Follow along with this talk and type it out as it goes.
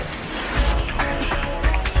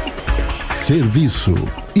Serviço,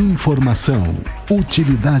 informação,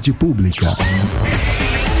 utilidade pública.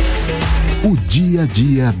 O dia a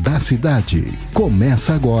dia da cidade.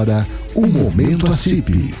 Começa agora o Momento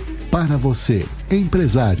Acipi. Para você,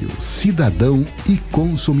 empresário, cidadão e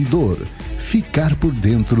consumidor, ficar por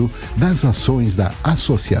dentro das ações da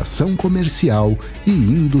Associação Comercial e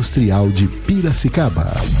Industrial de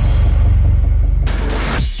Piracicaba.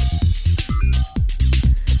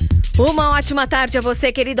 Uma ótima tarde a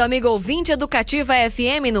você, querido amigo ouvinte Educativa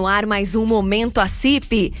FM, no ar mais um Momento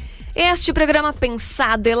Acipi. Este programa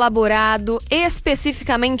pensado, elaborado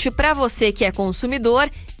especificamente para você que é consumidor,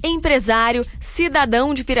 empresário,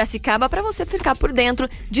 cidadão de Piracicaba, para você ficar por dentro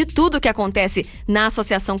de tudo que acontece na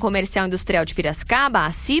Associação Comercial e Industrial de Piracicaba, a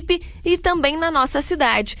Acipi, e também na nossa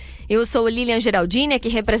cidade. Eu sou Lilian Geraldini, aqui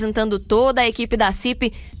representando toda a equipe da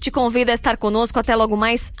Acipi. Te convido a estar conosco até logo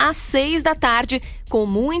mais às 6 da tarde, com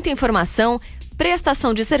muita informação,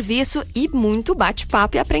 prestação de serviço e muito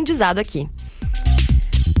bate-papo e aprendizado aqui.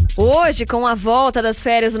 Hoje, com a volta das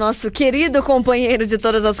férias do nosso querido companheiro de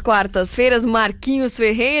todas as quartas-feiras, Marquinhos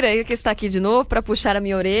Ferreira, que está aqui de novo para puxar a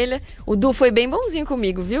minha orelha. O Du foi bem bonzinho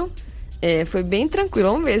comigo, viu? Foi bem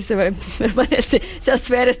tranquilo. Vamos ver se vai permanecer, se as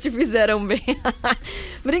férias te fizeram bem.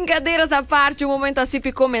 Brincadeiras à parte, o Momento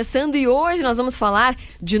Acipi começando, e hoje nós vamos falar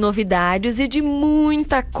de novidades e de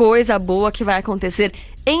muita coisa boa que vai acontecer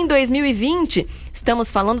em 2020.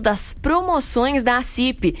 Estamos falando das promoções da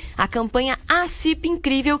Acipi, a campanha Acipi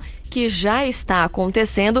Incrível, que já está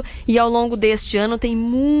acontecendo, e ao longo deste ano tem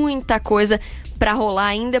muita coisa para rolar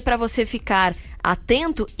ainda, para você ficar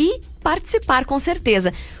atento e participar com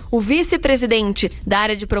certeza. O vice-presidente da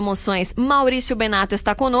área de promoções, Mauricio Benato,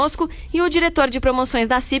 está conosco, e o diretor de promoções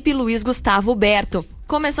da Acipi, Gustavo Berto.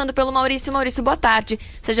 Começando pelo Maurício. Maurício, boa tarde.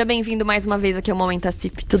 Seja bem-vindo mais uma vez aqui ao Momento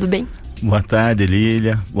Acipi. Tudo bem? Boa tarde,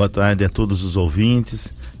 Lília. Boa tarde a todos os ouvintes.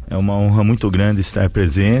 É uma honra muito grande estar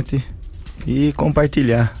presente e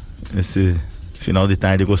compartilhar esse final de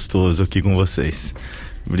tarde gostoso aqui com vocês.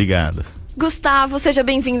 Obrigado. Gustavo, seja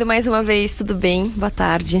bem-vindo mais uma vez, tudo bem? Boa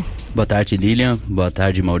tarde. Boa tarde, Lilian. Boa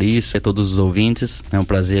tarde, Maurício. E a todos os ouvintes. É um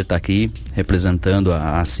prazer estar aqui representando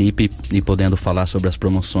a Acipi e podendo falar sobre as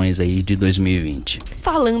promoções aí de 2020.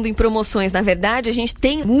 Falando em promoções, na verdade, a gente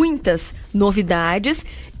tem muitas novidades,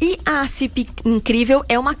 e a Acipi Incrível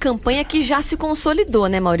é uma campanha que já se consolidou,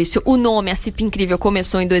 né, Maurício? O nome Acipi Incrível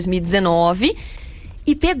começou em 2019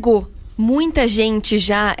 e pegou. Muita gente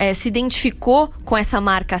já se identificou com essa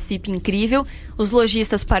marca Acipi Incrível. Os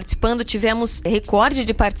lojistas participando, tivemos recorde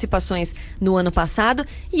de participações no ano passado,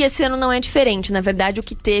 e esse ano não é diferente. Na verdade, o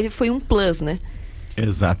que teve foi um plus, né?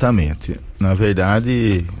 Exatamente. Na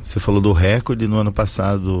verdade, você falou do recorde. No ano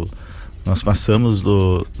passado nós passamos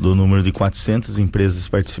do número de 400 empresas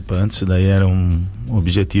participantes. Isso daí era um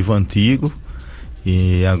objetivo antigo.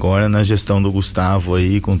 E agora, na gestão do Gustavo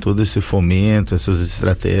aí, com todo esse fomento, essas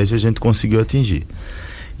estratégias, a gente conseguiu atingir.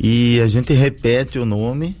 E a gente repete o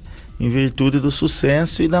nome em virtude do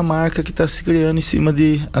sucesso e da marca que está se criando em cima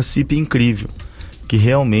de Acipi Incrível, que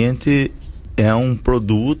realmente é um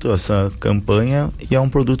produto, essa campanha, e é um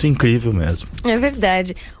produto incrível mesmo. É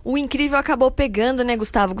verdade. O incrível acabou pegando, né,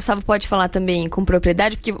 Gustavo? Gustavo pode falar também com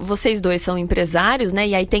propriedade, porque vocês dois são empresários, né?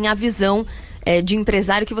 E aí tem a visão de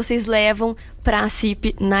empresário que vocês levam para a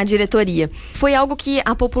Acipi na diretoria. Foi algo que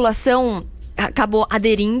a população acabou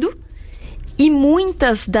aderindo, e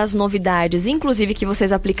muitas das novidades, inclusive que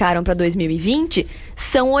vocês aplicaram para 2020,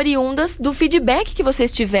 são oriundas do feedback que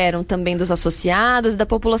vocês tiveram também dos associados e da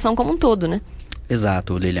população como um todo, né?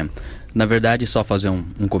 Exato, Lilian. Na verdade, só fazer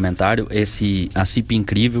um comentário. Esse Acipi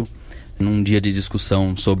Incrível, num dia de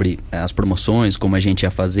discussão sobre as promoções, como a gente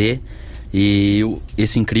ia fazer, e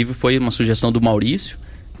esse Incrível foi uma sugestão do Maurício,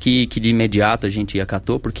 que de imediato a gente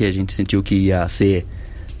acatou, porque a gente sentiu que ia ser,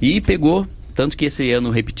 e pegou, tanto que esse ano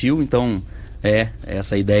repetiu. Então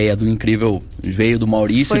essa ideia do Incrível veio do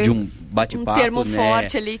Maurício, foi de um bate-papo, um termo, né?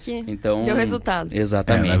 Forte ali que então, deu resultado.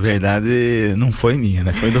 Exatamente. Na verdade, não foi minha,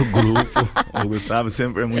 né? Foi do grupo. O Gustavo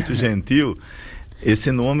sempre é muito gentil.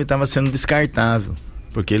 Esse nome estava sendo descartável,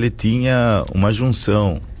 porque ele tinha uma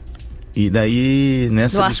junção. E daí,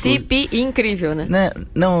 nessa do Acipi Incrível, né?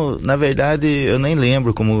 Não, na verdade, eu nem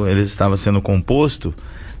lembro como ele estava sendo composto,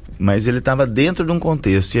 mas ele estava dentro de um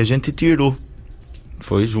contexto, e a gente tirou.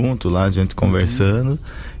 Foi junto lá, a gente conversando,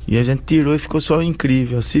 e a gente tirou e ficou só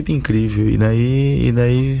Incrível, Acipi Incrível, e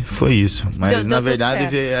daí foi isso. Mas na verdade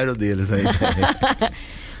vieram deles aí.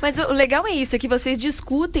 Mas o legal é isso, é que vocês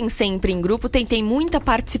discutem sempre em grupo, tem muita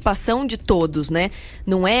participação de todos, né?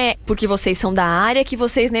 Não é porque vocês são da área que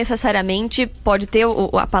vocês necessariamente pode ter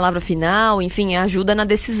a palavra final, enfim, ajuda na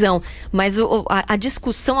decisão. Mas a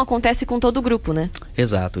discussão acontece com todo o grupo, né?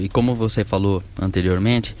 Exato. E como você falou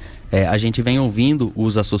anteriormente, a gente vem ouvindo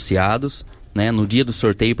os associados, né? No dia do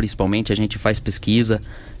sorteio, principalmente, a gente faz pesquisa.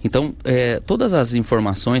 Então, todas as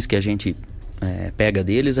informações que a gente pega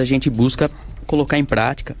deles, a gente busca colocar em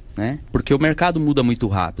prática, né? Porque o mercado muda muito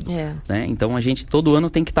rápido, né? Então, a gente todo ano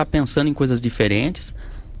tem que estar pensando em coisas diferentes,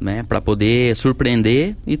 né? Para poder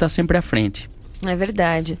surpreender e estar sempre à frente. É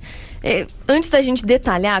verdade. Antes da gente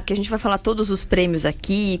detalhar, porque a gente vai falar todos os prêmios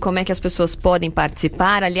aqui, como é que as pessoas podem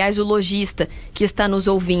participar. Aliás, o lojista que está nos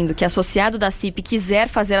ouvindo, que é associado da Acipi, quiser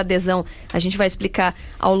fazer adesão, a gente vai explicar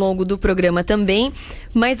ao longo do programa também.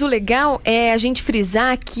 Mas o legal é a gente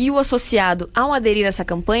frisar que o associado, ao aderir a essa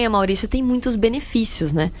campanha, Maurício, tem muitos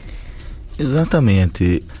benefícios, né?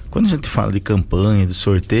 Exatamente. Quando a gente fala de campanha, de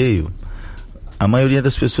sorteio, a maioria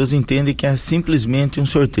das pessoas entende que é simplesmente um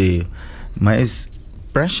sorteio. Mas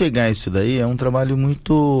para chegar a isso daí é um trabalho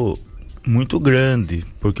muito grande,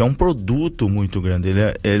 porque é um produto muito grande.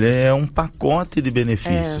 Ele é um pacote de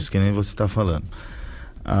benefícios, que nem você está falando.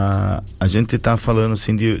 A gente está falando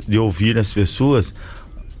assim de ouvir as pessoas.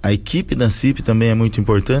 A equipe da Acipi também é muito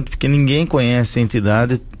importante, porque ninguém conhece a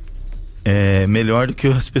entidade melhor do que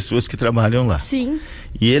as pessoas que trabalham lá. Sim.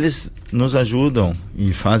 E eles nos ajudam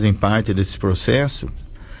e fazem parte desse processo,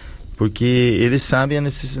 porque eles sabem a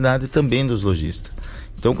necessidade também dos lojistas.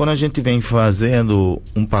 Então, quando a gente vem fazendo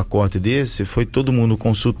um pacote desse, foi todo mundo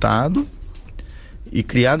consultado e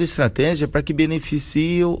criado estratégia para que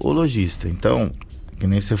beneficie o lojista. Então, que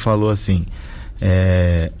nem você falou assim,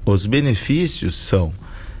 os benefícios são...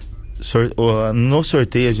 No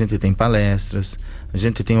sorteio a gente tem palestras, a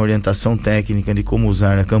gente tem orientação técnica de como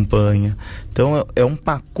usar a campanha. Então é um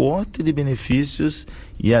pacote de benefícios,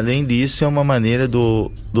 e além disso é uma maneira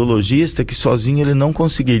do lojista que sozinho ele não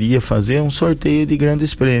conseguiria fazer um sorteio de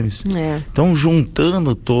grandes prêmios. Então,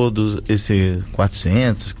 juntando todos esses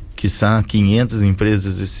 400, quiçá 500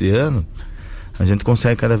 empresas esse ano, a gente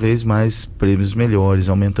consegue cada vez mais prêmios melhores,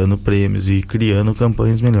 aumentando prêmios e criando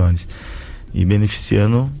campanhas melhores e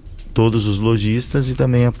beneficiando todos os lojistas e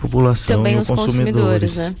também a população, também e os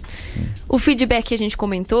consumidores, né? O feedback que a gente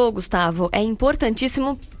comentou, Gustavo, é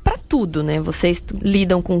importantíssimo para tudo, né? Vocês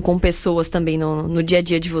lidam com pessoas também no dia a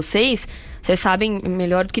dia de vocês. Vocês sabem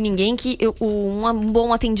melhor do que ninguém que um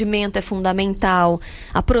bom atendimento é fundamental,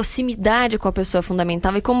 a proximidade com a pessoa é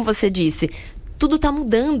fundamental, e como você disse, tudo está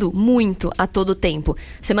mudando muito a todo tempo.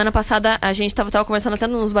 Semana passada a gente estava conversando até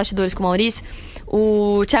nos bastidores com o Maurício.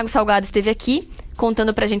 O Thiago Salgado esteve aqui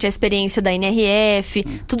contando pra gente a experiência da NRF,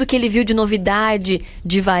 tudo que ele viu de novidade,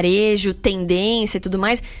 de varejo, tendência e tudo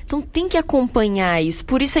mais. Então tem que acompanhar isso.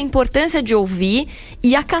 Por isso a importância de ouvir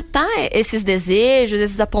e acatar esses desejos,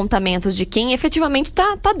 esses apontamentos de quem efetivamente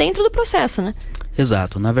tá dentro do processo, né?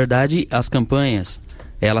 Exato. Na verdade, as campanhas,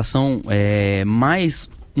 elas são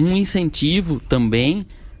mais um incentivo também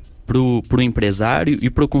pro empresário e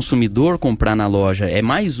pro consumidor comprar na loja. É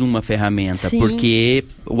mais uma ferramenta. Sim. Porque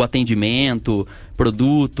o atendimento,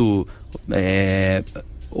 produto,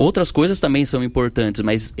 outras coisas também são importantes,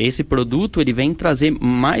 mas esse produto ele vem trazer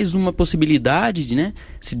mais uma possibilidade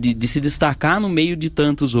de se destacar no meio de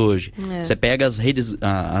tantos hoje. Você pega as redes,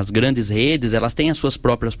 as grandes redes, elas têm as suas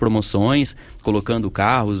próprias promoções, colocando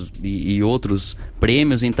carros e outros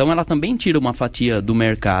prêmios, então ela também tira uma fatia do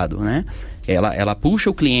mercado, né? Ela puxa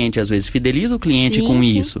o cliente, às vezes fideliza o cliente com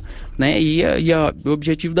isso, né? E o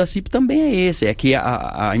objetivo da Acipi também é esse, é que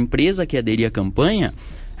a empresa que aderir à campanha,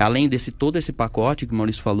 além todo esse pacote que o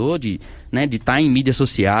Maurício falou, de estar em mídias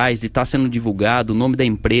sociais, de estar sendo divulgado, o nome da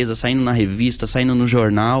empresa, saindo na revista, saindo no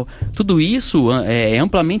jornal, tudo isso é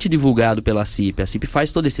amplamente divulgado pela Acipi. A Acipi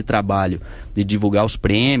faz todo esse trabalho de divulgar os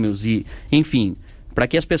prêmios e, enfim, para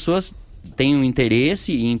que as pessoas tenham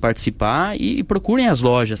interesse em participar e procurem as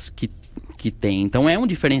lojas que tem. Então é um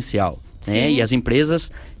diferencial. E as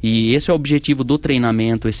empresas, e esse é o objetivo do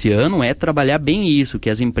treinamento esse ano, é trabalhar bem isso, que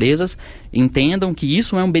as empresas entendam que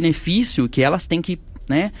isso é um benefício que elas têm que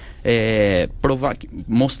provar,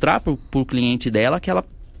 mostrar para o cliente dela que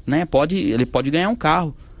ele pode ganhar um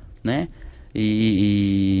carro, né?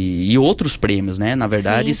 E outros prêmios, né? Na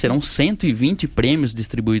verdade, serão 120 prêmios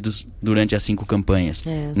distribuídos durante as 5 campanhas.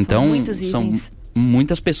 Então, são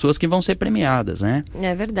muitas pessoas que vão ser premiadas, né?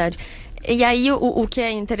 É verdade. E aí, o que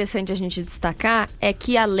é interessante a gente destacar é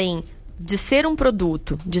que, além de ser um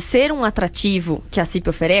produto, de ser um atrativo que a Acipi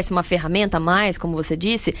oferece, uma ferramenta a mais, como você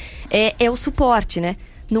disse, é o suporte, né?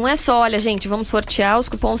 Não é só, olha, gente, vamos sortear, os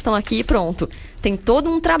cupons estão aqui e pronto. Tem todo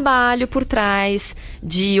um trabalho por trás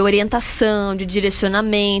de orientação, de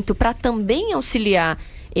direcionamento, para também auxiliar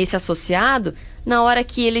esse associado na hora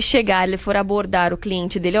que ele chegar, ele for abordar o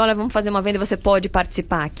cliente dele, olha, vamos fazer uma venda, você pode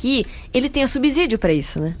participar aqui, ele tem subsídio para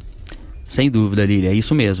isso, né? Sem dúvida, Lília, é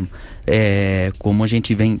isso mesmo. Como a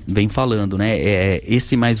gente vem falando, né?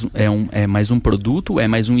 Esse é mais um produto, é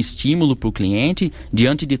mais um estímulo para o cliente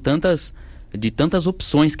diante de tantas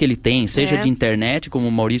opções que ele tem, seja de internet, como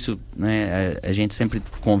o Maurício, né, a gente sempre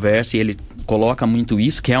conversa e ele coloca muito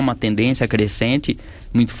isso, que é uma tendência crescente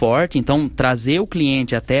muito forte. Então, trazer o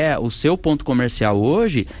cliente até o seu ponto comercial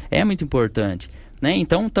hoje é muito importante, né?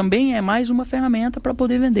 Então, também é mais uma ferramenta para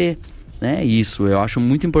poder vender, né? Isso eu acho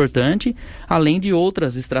muito importante, além de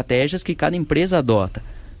outras estratégias que cada empresa adota,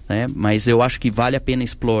 né? Mas eu acho que vale a pena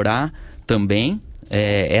explorar também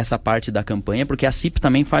essa parte da campanha, porque a Acipi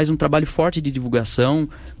também faz um trabalho forte de divulgação,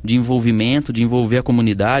 de envolvimento, de envolver a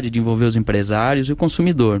comunidade, de envolver os empresários e o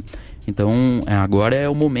consumidor. Então, agora é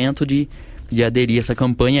o momento de aderir a essa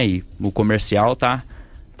campanha aí. O comercial tá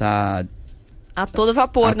a todo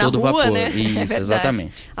vapor na rua, né? Isso,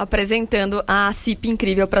 exatamente. Apresentando a Acipi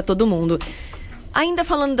Incrível para todo mundo. Ainda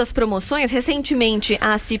falando das promoções, recentemente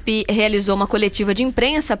a Acipi realizou uma coletiva de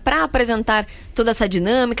imprensa para apresentar toda essa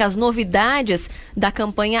dinâmica, as novidades da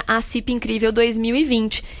campanha Acipi Incrível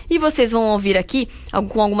 2020. E vocês vão ouvir aqui,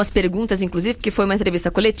 com algumas perguntas, inclusive, porque foi uma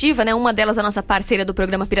entrevista coletiva, né? Uma delas a nossa parceira do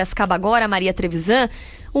programa Piracicaba Agora, a Maria Trevisan,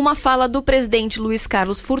 uma fala do presidente Luiz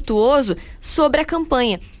Carlos Furtuoso sobre a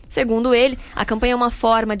campanha. Segundo ele, a campanha é uma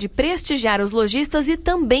forma de prestigiar os lojistas e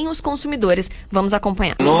também os consumidores. Vamos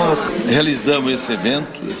acompanhar. Nós realizamos esse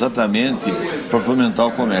evento exatamente para fomentar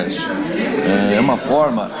o comércio. É uma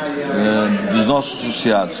forma dos nossos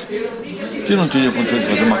associados, que não teriam condição de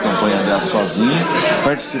fazer uma campanha dessa sozinho,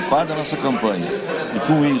 participar da nossa campanha. E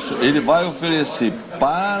com isso, ele vai oferecer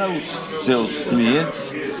para os seus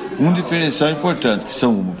clientes um diferencial importante, que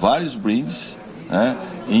são vários brindes, né,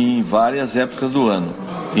 em várias épocas do ano.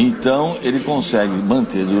 Então, ele consegue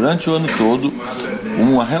manter durante o ano todo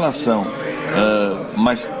uma relação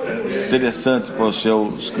mais interessante para os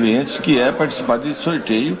seus clientes, que é participar de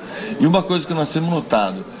sorteio. E uma coisa que nós temos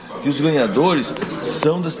notado, que os ganhadores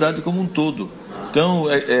são da cidade como um todo. Então,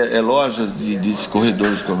 lojas de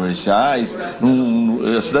corredores comerciais,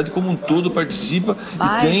 a cidade como um todo participa,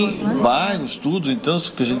 bairros, e tem bairros, tudo. Então, o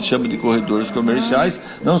que a gente chama de corredores comerciais,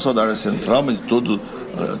 não só da área central, mas de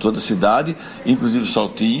toda a cidade, inclusive o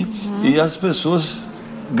Saltinho, e as pessoas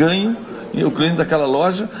ganham, e o cliente daquela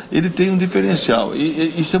loja, ele tem um diferencial,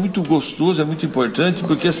 e isso é muito gostoso, é muito importante,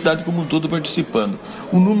 porque a cidade como um todo participando.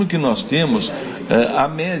 O número que nós temos, a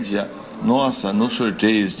média nossa nos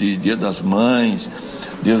sorteios de Dia das Mães,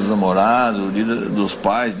 Dia dos Namorados, Dia dos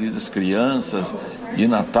Pais, Dia das Crianças e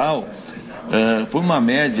Natal, foi uma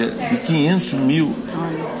média de 500 mil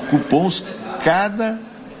cupons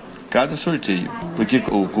cada sorteio, porque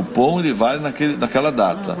o cupom ele vale naquela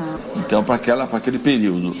data, então para aquele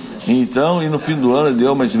período. Então, e no fim do ano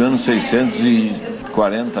deu mais ou menos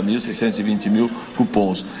 640 mil, 620 mil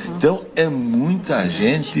cupons. Então é muita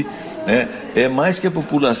gente, é mais que a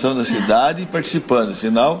população da cidade participando,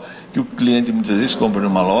 sinal que o cliente muitas vezes compra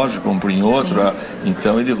numa loja, compra em outra,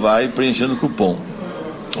 então ele vai preenchendo o cupom.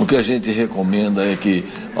 O que a gente recomenda é que,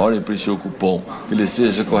 a hora de preencher o cupom, que ele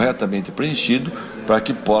seja corretamente preenchido, para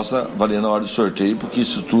que possa valer na hora do sorteio, porque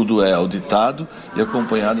isso tudo é auditado e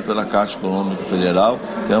acompanhado pela Caixa Econômica Federal.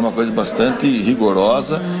 Então é uma coisa bastante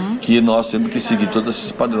rigorosa, que nós temos que seguir todos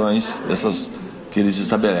esses padrões que eles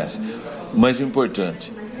estabelecem. O mais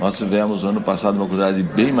importante, nós tivemos no ano passado uma quantidade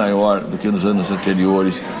bem maior do que nos anos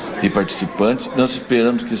anteriores de participantes. Nós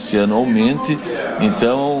esperamos que esse ano aumente.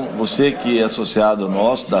 Então, você que é associado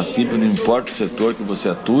nosso, da Acipi, não importa o setor que você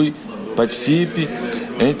atue, participe,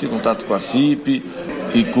 entre em contato com a Acipi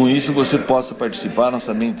e com isso você possa participar. Nós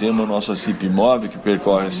também temos o nosso Acipi Móvel, que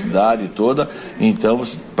percorre a cidade toda. Então,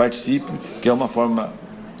 você participe, que é uma forma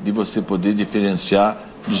de você poder diferenciar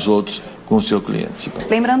dos outros com o seu cliente.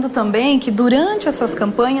 Lembrando também que durante essas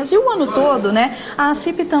campanhas e o ano todo, né, a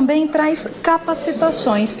Acipi também traz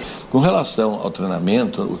capacitações. Com relação ao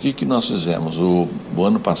treinamento, o que nós fizemos? O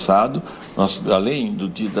ano passado, nós, além do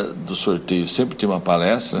dia do sorteio, sempre tem uma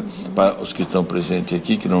palestra para os que estão presentes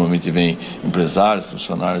aqui, que normalmente vêm empresários,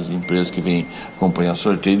 funcionários de empresas que vêm acompanhar o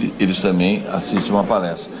sorteio, eles também assistem uma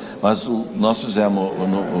palestra. Mas nós fizemos,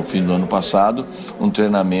 no fim do ano passado, um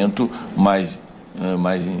treinamento mais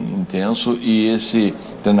intenso, e esse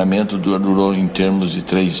treinamento durou em termos de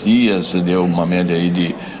 3 dias, deu uma média aí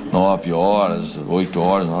de 9 horas, 8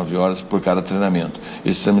 horas, 9 horas por cada treinamento.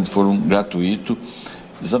 Esses treinamentos foram gratuitos,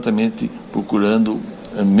 exatamente procurando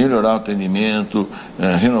melhorar o atendimento,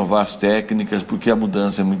 renovar as técnicas, porque a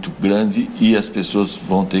mudança é muito grande e as pessoas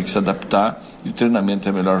vão ter que se adaptar e o treinamento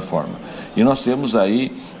é a melhor forma. E nós temos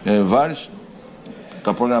aí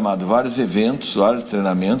está programado vários eventos, vários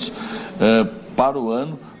treinamentos para o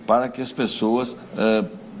ano, para que as pessoas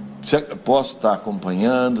possam estar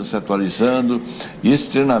acompanhando, se atualizando. E esse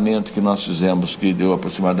treinamento que nós fizemos, que deu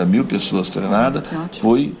aproximadamente 1.000 pessoas treinadas,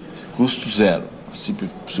 foi custo zero. A Acipi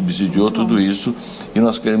subsidiou tudo isso e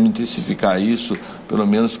nós queremos intensificar isso, pelo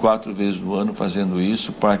menos 4 vezes no ano, fazendo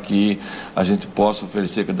isso, para que a gente possa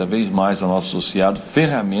oferecer cada vez mais ao nosso associado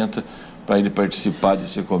ferramenta para ele participar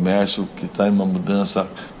desse comércio que está em uma mudança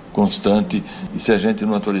constante. E se a gente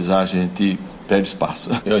não atualizar, a gente perde espaço.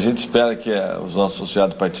 E a gente espera que os nossos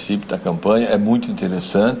associados participem da campanha. É muito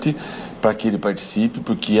interessante para que ele participe,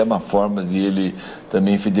 porque é uma forma de ele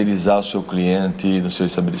também fidelizar o seu cliente no seu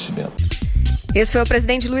estabelecimento. Esse foi o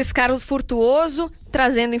presidente Luiz Carlos Furtuoso,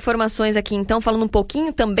 trazendo informações aqui então, falando um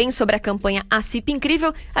pouquinho também sobre a campanha Acipi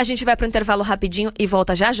Incrível. A gente vai para o intervalo rapidinho e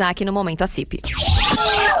volta já já aqui no Momento Acipi.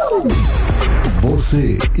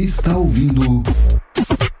 Você está ouvindo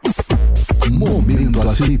Momento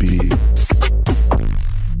Acipi.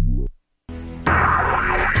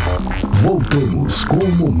 Voltamos com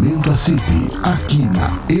o Momento Acipi, aqui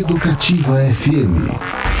na Educativa FM.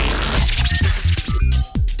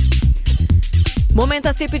 Momento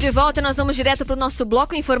Acipi de volta e nós vamos direto para o nosso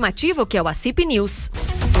bloco informativo, que é o Acipi News.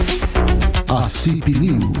 Acipi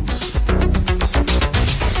News.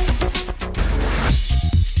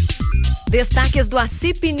 Destaques do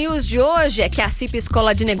Acipi News de hoje é que a Acipi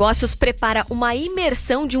Escola de Negócios prepara uma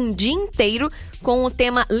imersão de um dia inteiro com o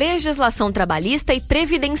tema Legislação Trabalhista e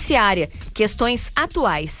Previdenciária, questões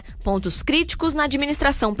atuais, pontos críticos na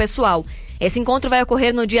administração pessoal. Esse encontro vai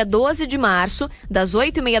ocorrer no dia 12 de março, das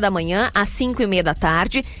 8h30 da manhã às 5h30 da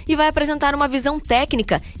tarde, e vai apresentar uma visão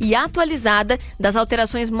técnica e atualizada das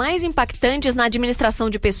alterações mais impactantes na administração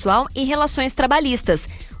de pessoal e relações trabalhistas.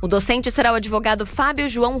 O docente será o advogado Fábio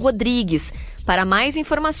João Rodrigues. Para mais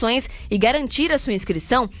informações e garantir a sua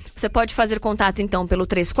inscrição, você pode fazer contato então pelo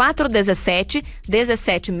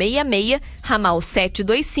 3417-1766, ramal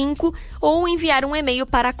 725, ou enviar um e-mail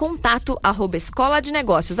para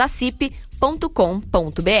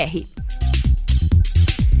contato@escoladenegóciosacipi.com.br.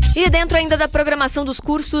 E dentro ainda da programação dos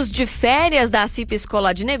cursos de férias da Acipi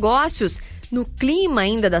Escola de Negócios, no clima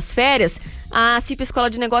ainda das férias, a Acipi Escola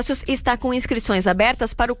de Negócios está com inscrições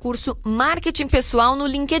abertas para o curso Marketing Pessoal no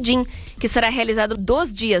LinkedIn, que será realizado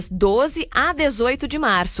dos dias 12 a 18 de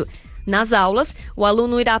março. Nas aulas, o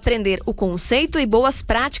aluno irá aprender o conceito e boas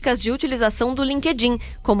práticas de utilização do LinkedIn,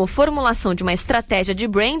 como formulação de uma estratégia de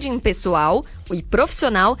branding pessoal e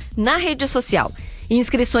profissional na rede social.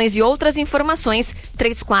 Inscrições e outras informações,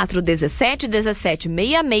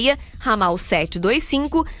 3417-1766, ramal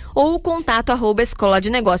 725, ou contato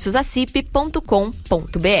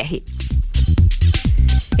 @escoladenegóciosacipi.com.br.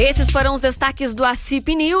 Esses foram os destaques do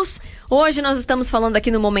Acipi News. Hoje nós estamos falando aqui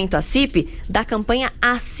no Momento Acipi da campanha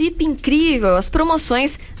Acipi Incrível, as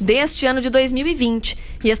promoções deste ano de 2020.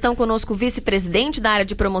 E estão conosco o vice-presidente da área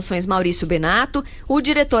de promoções, Mauricio Benato, o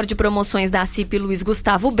diretor de promoções da Acipi, Luiz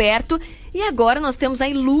Gustavo Berto, e agora nós temos a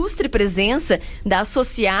ilustre presença da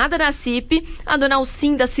associada da Acipi, a dona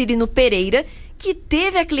Alcinda Pereira, que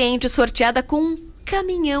teve a cliente sorteada com um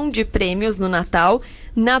caminhão de prêmios no Natal.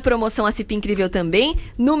 Na promoção Acipi Incrível também,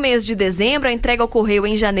 no mês de dezembro, a entrega ocorreu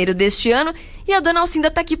em janeiro deste ano, e a dona Alcinda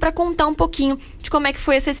está aqui para contar um pouquinho de como é que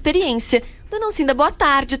foi essa experiência. Dona Alcinda, boa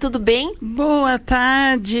tarde, tudo bem? Boa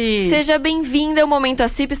tarde. Seja bem-vinda ao Momento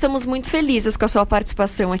Acipi, estamos muito felizes com a sua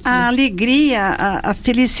participação aqui. A alegria, a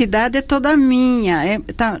felicidade é toda minha.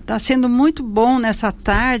 Tá sendo muito bom nessa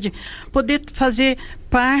tarde poder fazer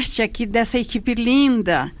parte aqui dessa equipe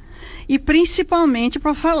linda. E principalmente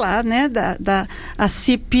para falar, né, da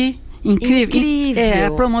Acipi Incrível.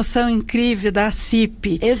 A promoção incrível da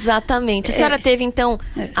Acipi. Exatamente. A senhora teve, então,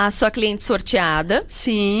 a sua cliente sorteada.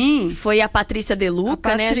 Sim. Foi a Patrícia De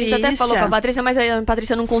Luca, né? A gente até falou com a Patrícia, mas a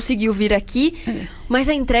Patrícia não conseguiu vir aqui. Mas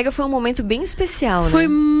a entrega foi um momento bem especial, né? Foi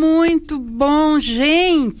muito bom,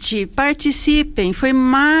 gente. Participem. Foi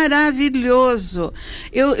maravilhoso.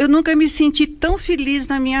 Eu nunca me senti tão feliz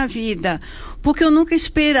na minha vida, porque eu nunca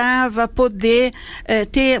esperava poder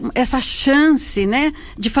ter essa chance, né,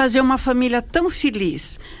 de fazer uma família tão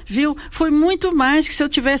feliz, viu? Foi muito mais que se eu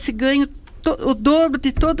tivesse ganho o dobro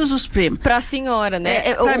de todos os prêmios. Para a senhora,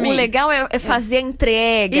 né? O legal é fazer a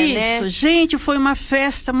entrega, isso, né? Isso, gente, foi uma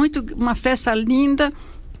festa linda,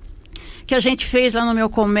 que a gente fez lá no meu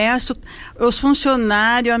comércio, os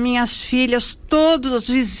funcionários, as minhas filhas, todos os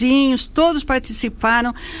vizinhos, todos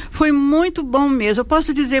participaram. Foi muito bom mesmo. Eu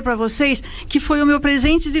posso dizer para vocês que foi o meu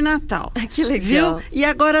presente de Natal. Que legal. Viu? E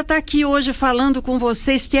agora tá aqui hoje falando com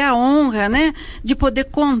vocês, ter a honra, né, de poder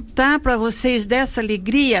contar para vocês dessa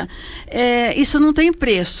alegria. Isso não tem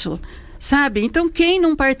preço. Sabe? Então, quem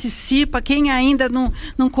não participa, quem ainda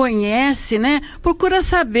não conhece, né, procura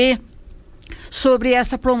saber sobre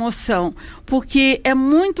essa promoção, porque é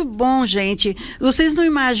muito bom, gente. Vocês não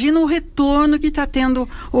imaginam o retorno que está tendo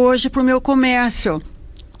hoje para o meu comércio.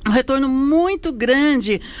 Um retorno muito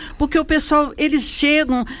grande, porque o pessoal, eles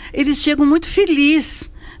chegam muito felizes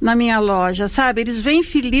na minha loja, sabe? Eles vêm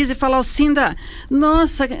felizes e falam: Alcinda,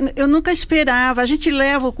 nossa, eu nunca esperava. A gente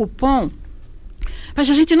leva o cupom, mas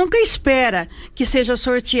a gente nunca espera que seja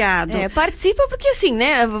sorteado. Participa porque assim,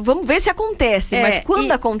 né? Vamos ver se acontece. Mas quando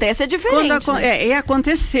acontece é diferente. E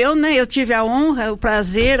aconteceu, né? Eu tive a honra, o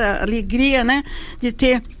prazer, a alegria, né, de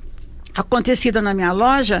ter acontecido na minha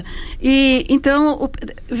loja. E então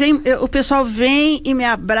o pessoal vem e me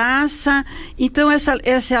abraça. Então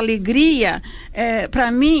essa alegria, para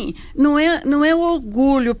mim, não é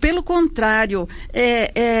orgulho, pelo contrário,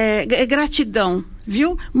 é gratidão.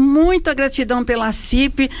 Viu? Muita gratidão pela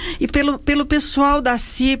Acipi e pelo pessoal da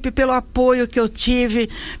Acipi, pelo apoio que eu tive,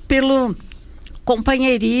 pelo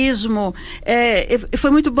companheirismo.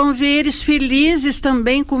 Foi muito bom ver eles felizes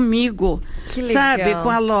também comigo. Que legal. Sabe? Com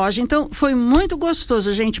a loja. Então, foi muito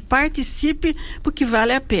gostoso, gente. Participe, porque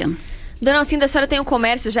vale a pena. Dona Alcinda, a senhora tem um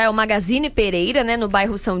comércio já, é o Magazine Pereira, né, no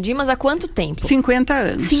bairro São Dimas, há quanto tempo? 50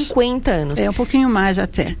 anos. 50 anos. Um pouquinho mais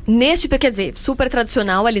até. Quer dizer, super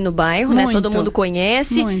tradicional ali no bairro, muito, né? Todo mundo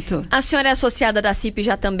conhece. Muito. A senhora é associada da Acipi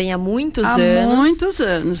já também há muitos anos. Há muitos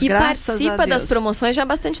anos, graças a Deus. E participa das promoções já há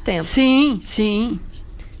bastante tempo. Sim, sim.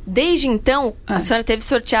 Desde então, a senhora teve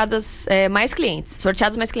sorteados mais clientes.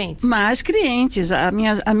 Mais clientes.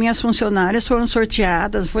 As minhas funcionárias foram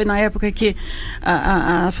sorteadas. Foi na época que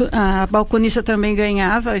a balconista também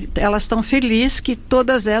ganhava. Elas estão felizes que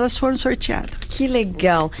todas elas foram sorteadas. Que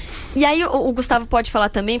legal. E aí o Gustavo pode falar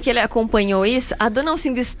também, porque ele acompanhou isso. A dona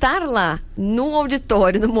Alcinda estar lá no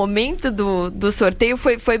auditório, no momento do sorteio,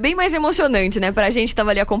 foi bem mais emocionante, né? Pra gente que estava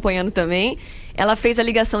ali acompanhando também. Ela fez a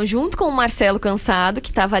ligação junto com o Marcelo Cansado, que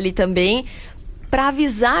estava ali também, para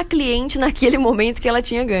avisar a cliente naquele momento que ela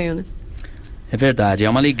tinha ganho, né? É verdade, é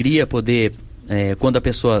uma alegria poder, quando a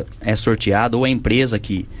pessoa é sorteada, ou a empresa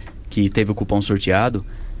que teve o cupom sorteado,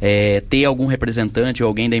 ter algum representante ou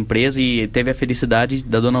alguém da empresa, e teve a felicidade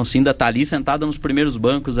da dona Alcinda estar ali sentada nos primeiros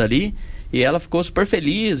bancos ali, e ela ficou super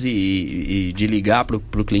feliz e de ligar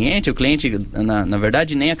pro cliente. O cliente, na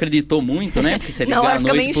verdade, nem acreditou muito, né? Porque você ligar à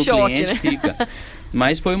noite pro cliente, né? Fica.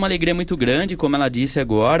 Mas foi uma alegria muito grande, como ela disse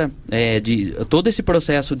agora, de todo esse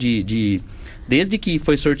processo desde que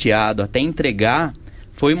foi sorteado até entregar,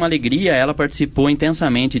 foi uma alegria. Ela participou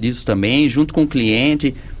intensamente disso também, junto com o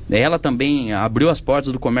cliente. Ela também abriu as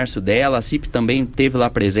portas do comércio dela, a Acipi também esteve lá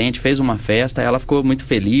presente, fez uma festa, ela ficou muito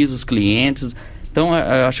feliz, os clientes. Então,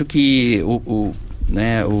 eu acho que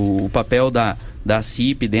o papel da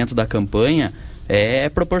Acipi dentro da campanha é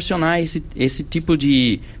proporcionar esse tipo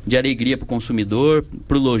de alegria para o consumidor,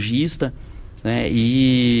 para o lojista, né?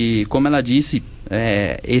 E, como ela disse,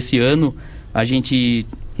 esse ano,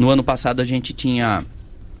 no ano passado a gente tinha,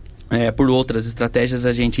 por outras estratégias,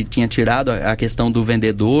 a gente tinha tirado a questão do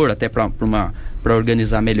vendedor, até para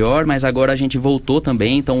organizar melhor, mas agora a gente voltou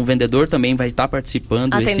também, então o vendedor também vai estar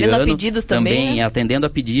participando esse ano. Atendendo a pedidos também, né? Atendendo a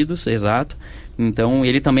pedidos, exato. Então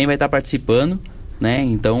ele também vai estar participando, né?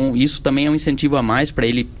 Então isso também é um incentivo a mais para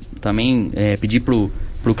ele também pedir pro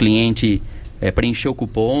cliente preencher o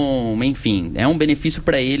cupom, enfim, é um benefício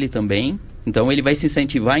para ele também. Então ele vai se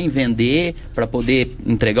incentivar em vender para poder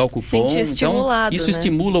entregar o cupom. Então isso, né?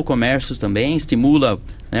 Estimula o comércio também, estimula,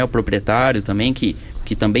 né, o proprietário também, que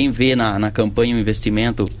também vê na campanha um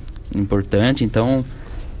investimento importante. Então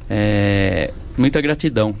muita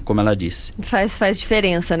gratidão, como ela disse. Faz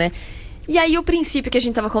diferença, né? E aí o princípio que a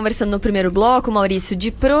gente estava conversando no primeiro bloco, Maurício,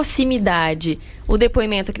 de proximidade. O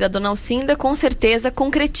depoimento aqui da dona Alcinda com certeza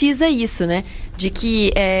concretiza isso, né? De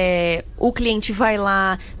que o cliente vai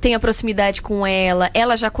lá, tem a proximidade com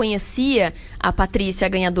ela já conhecia a Patrícia, a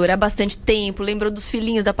ganhadora, há bastante tempo, lembrou dos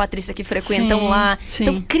filhinhos da Patrícia que frequentam lá. Sim.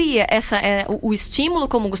 Então cria o estímulo,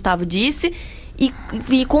 como o Gustavo disse,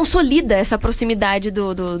 e consolida essa proximidade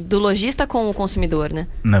do lojista com o consumidor, né?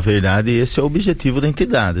 Na verdade, esse é o objetivo da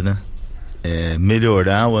entidade, né?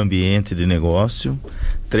 Melhorar o ambiente de negócio,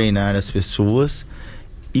 treinar as pessoas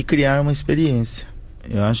e criar uma experiência.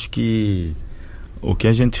 Eu acho que o que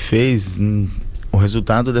a gente fez o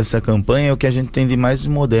resultado dessa campanha é o que a gente tem de mais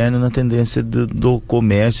moderno na tendência do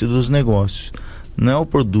comércio e dos negócios. Não é o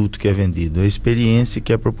produto que é vendido, é a experiência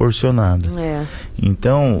que é proporcionada.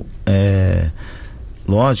 Então,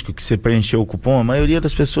 lógico que você preencheu o cupom, a maioria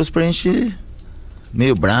das pessoas preenche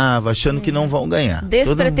meio brava, achando que não vão ganhar.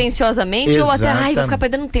 Despretensiosamente ou até, vou ficar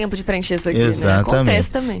perdendo tempo de preencher isso aqui. Exatamente. Né? Acontece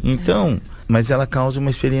também. Então, mas ela causa uma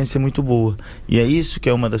experiência muito boa. E é isso que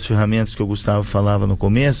é uma das ferramentas que o Gustavo falava no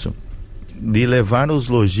começo, de levar os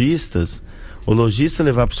lojistas, o lojista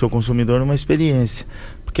levar para o seu consumidor uma experiência.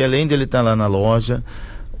 Porque além dele estar lá na loja,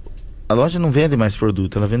 a loja não vende mais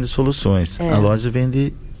produto, ela vende soluções. A loja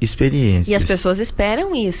vende experiências. E as pessoas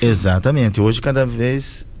esperam isso. Exatamente. Hoje, cada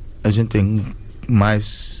vez, a gente tem um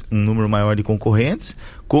número maior de concorrentes,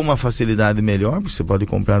 com uma facilidade melhor, porque você pode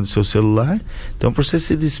comprar do seu celular. Então, para você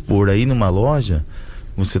se dispor aí numa loja,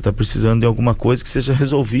 você está precisando de alguma coisa que seja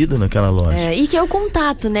resolvido naquela loja. E que é o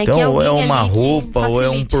contato, né? Então, que é ou é uma roupa, ou é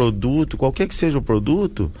um facilite. produto, qualquer que seja o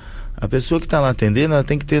produto, a pessoa que está lá atendendo, ela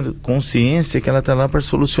tem que ter consciência que ela está lá para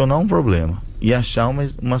solucionar um problema e achar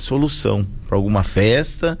uma solução para alguma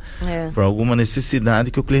festa, para alguma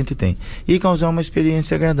necessidade que o cliente tem, e causar uma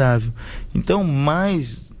experiência agradável. Então,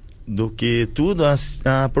 mais do que tudo,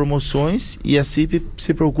 há promoções, e a Acipi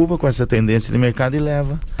se preocupa com essa tendência de mercado e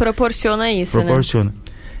leva. Proporciona isso, Proporciona. Né?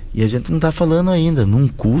 E a gente não está falando ainda num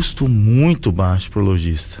custo muito baixo para o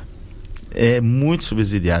lojista. É muito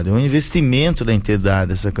subsidiado, é um investimento da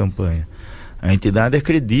entidade essa campanha. A entidade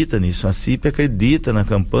acredita nisso, a Acipi acredita na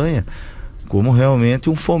campanha como realmente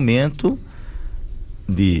um fomento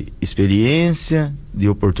de experiência, de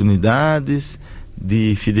oportunidades,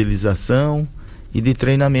 de fidelização e de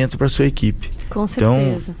treinamento para a sua equipe. Com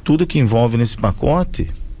certeza. Então, tudo que envolve nesse pacote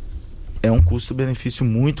é um custo-benefício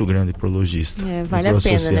muito grande para o lojista. Vale a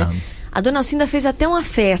pena, né? A dona Alcinda fez até uma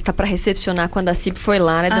festa para recepcionar quando a Acipi foi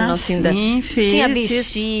lá, né, dona Alcinda? Sim, fiz. Tinha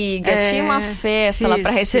bexiga, tinha uma festa lá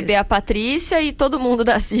para receber a Patrícia e todo mundo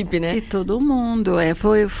da Acipi, né? E todo mundo,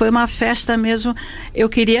 foi uma festa mesmo. Eu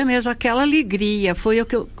queria mesmo aquela alegria, foi o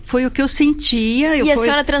que eu sentia. E a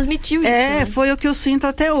senhora transmitiu isso, né? Foi o que eu sinto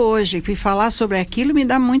até hoje. E falar sobre aquilo me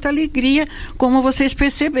dá muita alegria, como vocês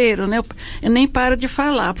perceberam, né? Eu nem paro de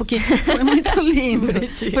falar, porque foi muito lindo.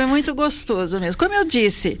 Foi muito gostoso mesmo. Como eu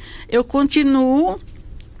disse, eu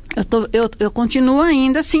continuo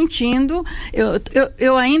ainda sentindo,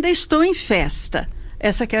 eu ainda estou em festa.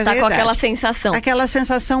 Essa que é a verdade. Tá com aquela sensação. Aquela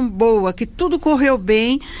sensação boa, que tudo correu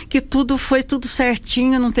bem, que tudo foi tudo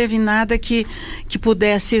certinho, não teve nada que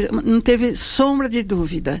pudesse, não teve sombra de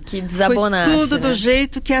dúvida. Que desabonasse, foi tudo, né? do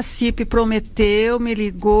jeito que a Acipi prometeu, me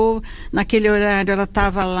ligou, naquele horário ela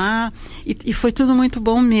estava lá, e foi tudo muito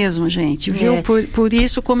bom mesmo, gente, viu? Por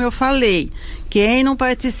isso, como eu falei, quem não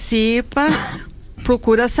participa...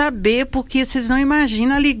 procura saber, porque vocês não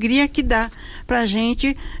imaginam a alegria que dá pra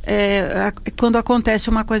gente quando acontece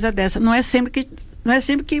uma coisa dessa. Não é sempre que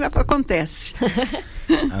acontece.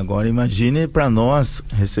 Agora imagine para nós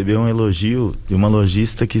receber um elogio de uma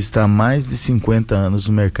lojista que está há mais de 50 anos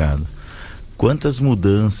no mercado. Quantas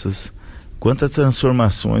mudanças, quantas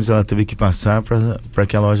transformações ela teve que passar para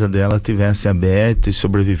que a loja dela tivesse aberta e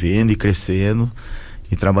sobrevivendo e crescendo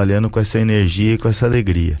e trabalhando com essa energia e com essa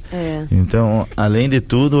alegria. Então, além de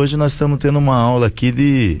tudo, hoje nós estamos tendo uma aula aqui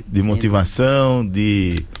de motivação,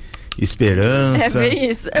 de esperança. É bem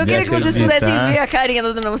isso. Eu queria que vocês pudessem ver a carinha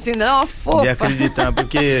da dona Alcinda, uma fofa. De acreditar,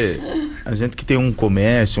 porque a gente que tem um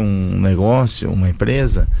comércio, um negócio, uma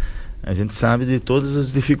empresa, a gente sabe de todas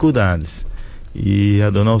as dificuldades. E a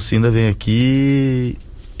dona Alcinda vem aqui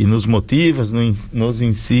e nos motiva, nos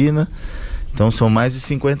ensina. Então, são mais de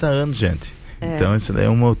 50 anos, gente. Então, isso daí é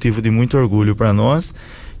um motivo de muito orgulho para nós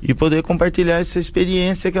e poder compartilhar essa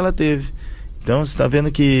experiência que ela teve. Então, você está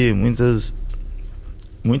vendo que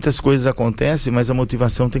muitas coisas acontecem, mas a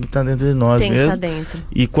motivação tem que estar dentro de nós mesmo. Tem que estar dentro.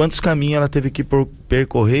 E quantos caminhos ela teve que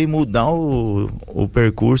percorrer e mudar o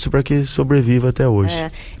percurso para que sobreviva até hoje.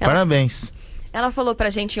 Parabéns. Ela falou pra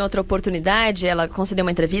gente em outra oportunidade, ela concedeu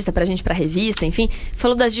uma entrevista pra gente, pra revista, enfim,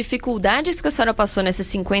 falou das dificuldades que a senhora passou nesses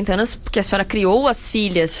 50 anos, porque a senhora criou as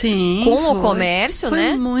filhas com o comércio,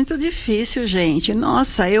 né? Foi muito difícil, gente.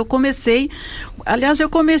 Nossa, eu comecei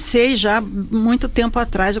já muito tempo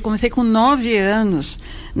atrás, eu comecei com 9 anos,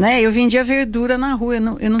 né? Eu vendia verdura na rua,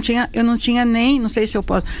 eu não tinha nem, não sei se eu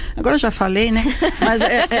posso, agora eu já falei, né? Mas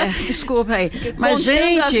desculpa aí. Mas, contando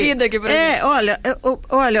gente, a vida aqui pra gente.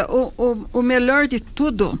 olha, o melhor de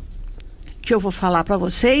tudo que eu vou falar para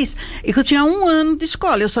vocês é que eu tinha 1 ano de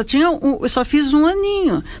escola. Eu só fiz 1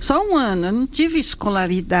 aninho, só 1 ano. Eu não tive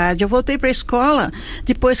escolaridade. Eu voltei para a escola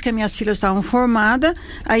depois que as minhas filhas estavam formadas,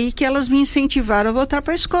 aí que elas me incentivaram a voltar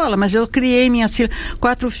para a escola. Mas eu criei minhas filhas,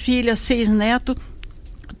 4 filhas, 6 netos,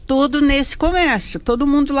 tudo nesse comércio. Todo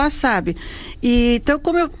mundo lá sabe. E, então,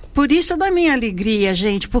 por isso da minha alegria,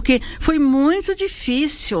 gente, porque foi muito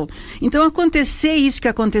difícil. Então, acontecer isso que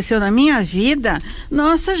aconteceu na minha vida,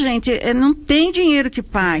 nossa, gente, não tem dinheiro que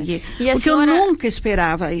pague. Porque senhora, eu nunca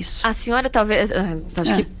esperava isso. A senhora, talvez,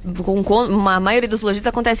 acho que com a maioria dos lojistas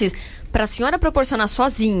acontece isso. Para a senhora proporcionar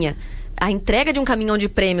sozinha a entrega de um caminhão de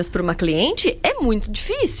prêmios para uma cliente é muito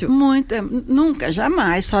difícil. Nunca,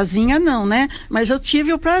 jamais, sozinha não, né? Mas eu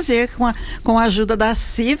tive o prazer, com a ajuda da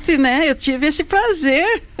Acipi, né? Eu tive esse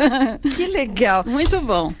prazer. Que legal. Muito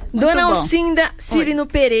bom. Dona Alcinda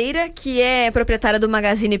Pereira, que é proprietária do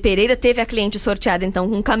Magazine Pereira, teve a cliente sorteada, então,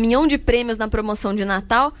 com um caminhão de prêmios na promoção de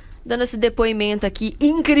Natal, dando esse depoimento aqui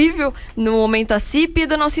incrível no Momento Acipi.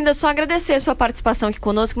 Dona Alcinda, só agradecer a sua participação aqui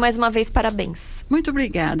conosco. Mais uma vez, parabéns. Muito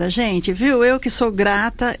obrigada, gente. Viu? Eu que sou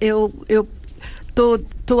grata, eu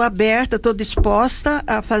tô aberta, tô disposta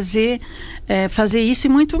a fazer isso e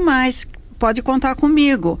muito mais. Pode contar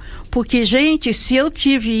comigo, porque, gente, se eu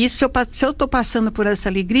tive isso, se eu tô passando por essa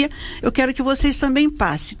alegria, eu quero que vocês também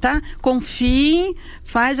passem, tá? Confiem,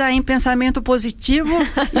 faz aí um pensamento positivo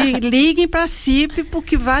e liguem para a Acipi,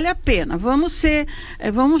 porque vale a pena. Vamos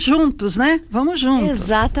juntos, né? Vamos juntos.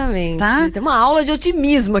 Exatamente. Tá? Tem uma aula de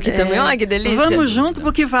otimismo aqui também, olha que delícia. Vamos juntos,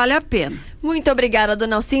 porque vale a pena. Muito obrigada,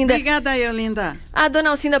 Dona Alcinda. Obrigada eu, linda. A Dona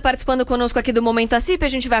Alcinda participando conosco aqui do Momento Acipi. A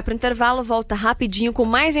gente vai para o intervalo, volta rapidinho com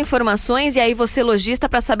mais informações. E aí você, lojista,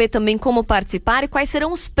 para saber também como participar e quais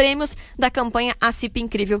serão os prêmios da campanha Acipi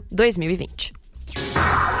Incrível 2020.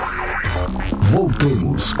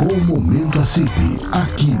 Voltamos com o Momento Acipi,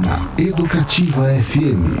 aqui na Educativa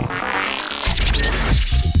FM.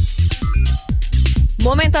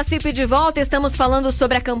 Momento Acipi de volta, estamos falando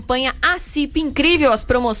sobre a campanha Acipi Incrível, as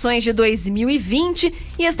promoções de 2020,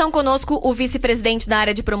 e estão conosco o vice-presidente da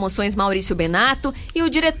área de promoções, Mauricio Benato, e o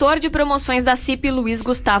diretor de promoções da Acipi, Luiz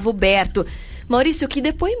Gustavo Berto. Maurício, que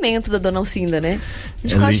depoimento da Dona Alcinda, né? A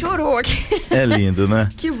gente quase chorou aqui. É lindo, né?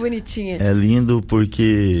 Que bonitinha. É lindo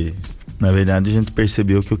porque, na verdade, a gente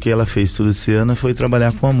percebeu que o que ela fez todo esse ano foi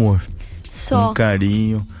trabalhar com amor. Só. Com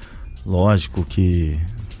carinho, lógico que...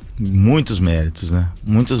 muitos méritos, né?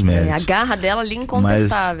 Muitos méritos. A garra dela ali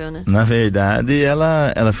incontestável, mas, né? Na verdade,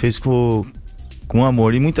 ela fez com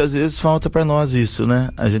amor. E muitas vezes falta para nós isso, né?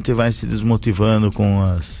 A gente vai se desmotivando com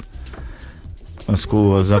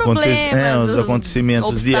os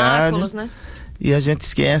acontecimentos diários, né? E a gente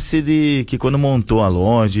esquece de que quando montou a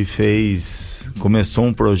loja e começou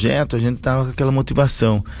um projeto, a gente tava com aquela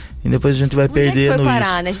motivação. E depois a gente vai perdendo isso. Onde é que foi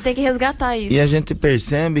parar, né? A gente tem que resgatar isso. E a gente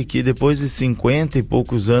percebe que depois de 50 e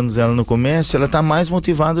poucos anos ela no comércio, ela tá mais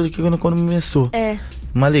motivada do que quando começou. É.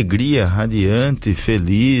 Uma alegria radiante,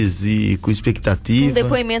 feliz e com expectativa. Um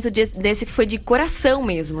depoimento desse que foi de coração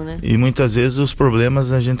mesmo, né? E muitas vezes os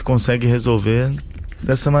problemas a gente consegue resolver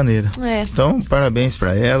dessa maneira. É. Então, parabéns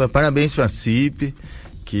para ela, parabéns para a Acipi,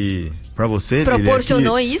 que para você,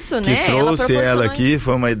 proporcionou isso, né? Que trouxe ela aqui,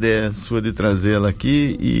 foi uma ideia sua de trazê-la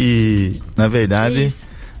aqui e, na verdade,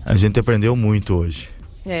 a gente aprendeu muito hoje.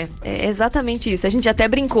 É exatamente isso. A gente até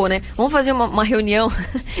brincou, né? Vamos fazer uma reunião,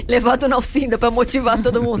 levar a Dona Alcinda para motivar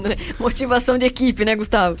todo mundo, né? Motivação de equipe, né,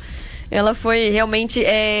 Gustavo? Ela foi realmente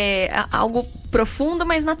algo profundo,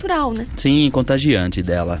 mas natural, né? Sim, contagiante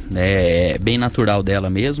dela. É bem natural dela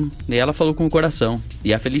mesmo. E ela falou com o coração.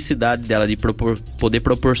 E a felicidade dela de poder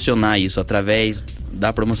proporcionar isso através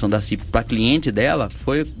da promoção da Acipi para cliente dela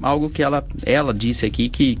foi algo que ela disse aqui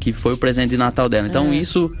que foi o presente de Natal dela. Então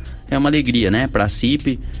isso é uma alegria, né? Para a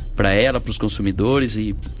Acipi, para ela, para os consumidores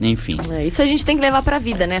e enfim. Isso a gente tem que levar para a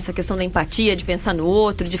vida, né? Essa questão da empatia, de pensar no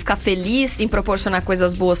outro, de ficar feliz em proporcionar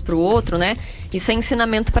coisas boas para o outro, né? Isso é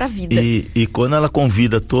ensinamento para a vida. E quando ela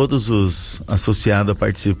convida todos os associados a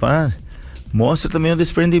participar, mostra também o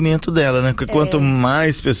desprendimento dela, né? Porque quanto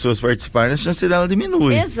mais pessoas participarem, a chance dela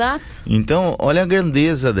diminui. Exato. Então, olha a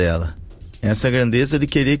grandeza dela. Essa grandeza de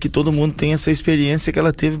querer que todo mundo tenha essa experiência que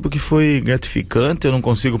ela teve, porque foi gratificante. Eu não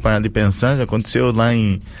consigo parar de pensar. Já aconteceu lá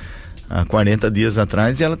há 40 dias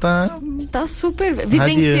atrás e ela tá super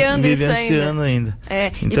vivenciando isso ainda.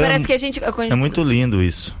 Então, e parece que a gente... É muito lindo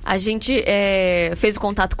isso. A gente fez o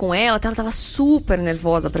contato com ela tava super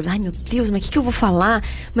nervosa pra ver. Ai, meu Deus, mas o que eu vou falar?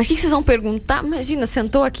 Mas o que vocês vão perguntar? Imagina,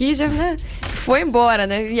 sentou aqui e já foi embora,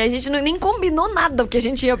 né? E a gente nem combinou nada o que a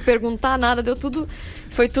gente ia perguntar, nada, deu tudo...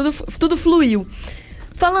 Tudo fluiu.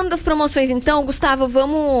 Falando das promoções então, Gustavo,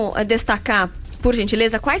 vamos destacar Por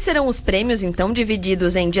gentileza, quais serão os prêmios, então,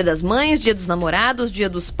 divididos em Dia das Mães, Dia dos Namorados, Dia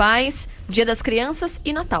dos Pais, Dia das Crianças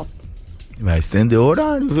e Natal? Vai estender o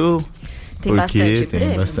horário, viu? Tem bastante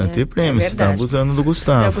prêmio, bastante né? prêmio. Você tá abusando do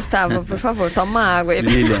Gustavo. Gustavo, por favor, toma uma água aí.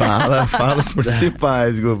 Fala os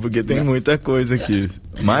principais, porque tem muita coisa aqui.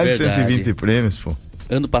 Mais de 120 prêmios, pô.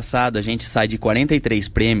 Ano passado a gente sai de 43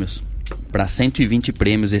 prêmios para 120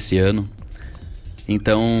 prêmios esse ano.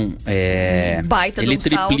 Então, ele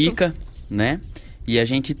triplica, salto, né? E a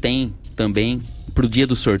gente tem também, pro dia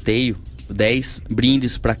do sorteio, 10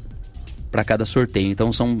 brindes para cada sorteio.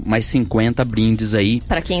 Então são mais 50 brindes aí.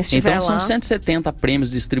 Para quem estiver lá. Então são 170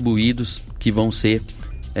 prêmios distribuídos que vão ser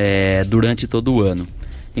durante todo o ano.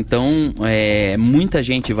 Então muita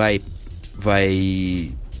gente vai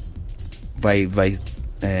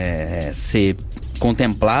ser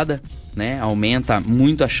contemplada, né? Aumenta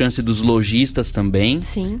muito a chance dos lojistas também.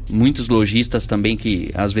 Sim. Muitos lojistas também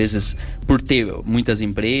que, às vezes, por ter muitas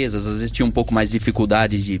empresas, às vezes tinham um pouco mais de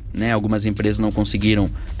dificuldade de, né? Algumas empresas não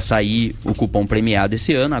conseguiram sair o cupom premiado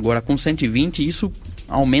esse ano. Agora, com 120, isso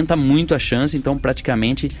aumenta muito a chance. Então,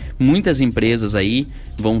 praticamente, muitas empresas aí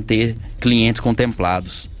vão ter clientes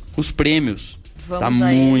contemplados. Os prêmios, tá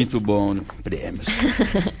muito bom, prêmios.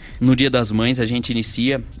 No Dia das Mães, a gente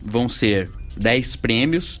vão ser 10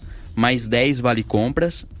 prêmios, mais 10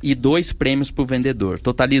 vale-compras e 2 prêmios para o vendedor,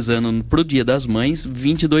 totalizando para o Dia das Mães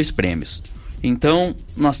 22 prêmios. Então,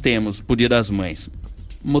 nós temos para o Dia das Mães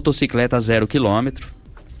motocicleta 0 km,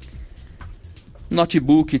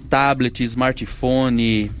 notebook, tablet,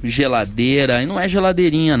 smartphone, geladeira, e não é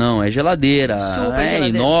geladeirinha não, é geladeira, geladeira.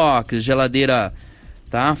 Inox, geladeira,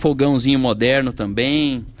 tá? Fogãozinho moderno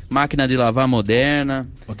também, máquina de lavar moderna.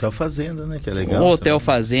 Hotel Fazenda, né? Que é legal. Hotel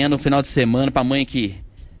Fazenda, no final de semana, pra mãe que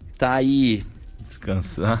tá aí...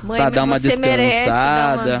 Descansar. Mãe, pra dar uma descansada. Merece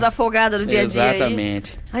dar uma desafogada do dia a dia.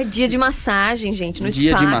 Exatamente. Ai, dia de massagem, gente, no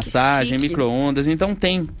dia spa. Dia de massagem, chique. micro-ondas. Então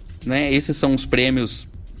tem, né? Esses são os prêmios,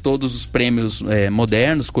 todos os prêmios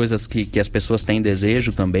modernos, coisas que as pessoas têm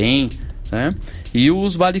desejo também, né? E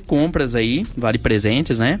os vale-compras aí,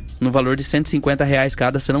 vale-presentes, né? No valor de R$150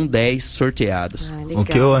 cada, serão 10 sorteados. O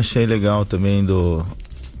que eu achei legal também no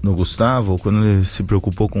Gustavo, quando ele se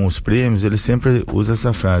preocupou com os prêmios, ele sempre usa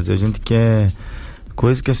essa frase: a gente quer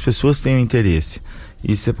coisa que as pessoas tenham interesse.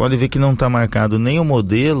 E você pode ver que não está marcado nem o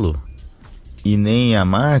modelo e nem a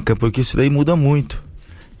marca, porque isso daí muda muito.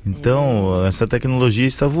 Então, essa tecnologia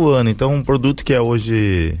está voando. Então, um produto que é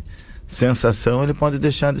hoje sensação, ele pode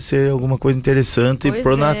deixar de ser alguma coisa interessante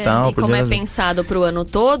pro Natal. E como é pensado pro ano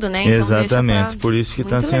todo, né? Então exatamente, por isso que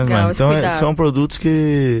está sendo mais. Então, são produtos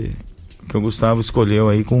que o Gustavo escolheu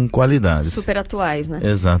aí com qualidades. Super atuais, né?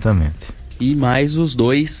 Exatamente. E mais os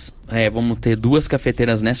dois, vamos ter 2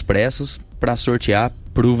 cafeteiras Nespressos para sortear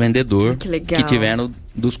pro vendedor. Que legal. Que tiveram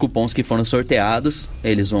dos cupons que foram sorteados,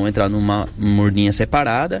 eles vão entrar numa urninha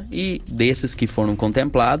separada, e desses que foram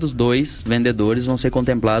contemplados, 2 vendedores vão ser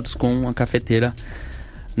contemplados com a cafeteira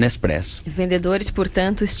Nespresso. Vendedores,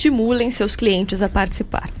 portanto, estimulem seus clientes a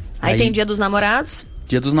participar. Aí tem Dia dos Namorados?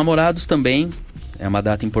 Dia dos Namorados também é uma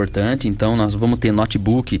data importante, então nós vamos ter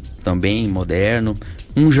notebook também moderno,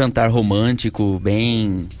 um jantar romântico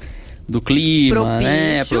bem do clima,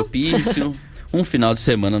 né? Propício. Um final de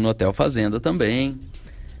semana no Hotel Fazenda também.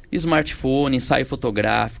 Smartphone, ensaio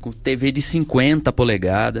fotográfico, TV de 50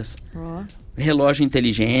 polegadas, relógio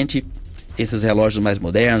inteligente, esses relógios mais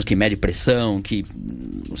modernos que mede pressão, que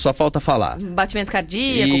só falta falar. Batimento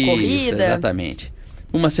cardíaco, corrida. Exatamente.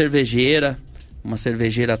 Uma cervejeira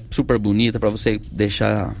super bonita para você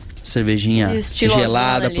deixar a cervejinha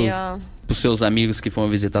gelada para os seus amigos que vão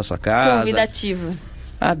visitar a sua casa. Convidativo.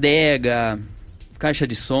 Adega, caixa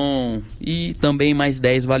de som e também mais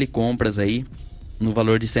 10 vale-compras aí, no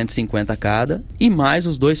valor de 150 cada, e mais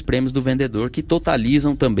os 2 prêmios do vendedor, que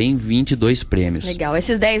totalizam também 22 prêmios. Legal.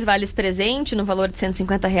 Esses 10 vales presente, no valor de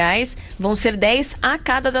R$150, vão ser 10 a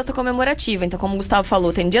cada data comemorativa. Então, como o Gustavo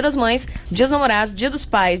falou, tem Dia das Mães, Dia dos Namorados, Dia dos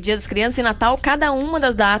Pais, Dia das Crianças e Natal, cada uma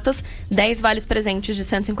das datas, 10 vales presentes de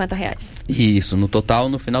R$150. Isso, no total,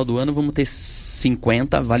 no final do ano, vamos ter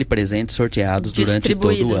 50 vale-presentes sorteados durante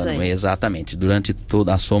todo o ano. Exatamente, durante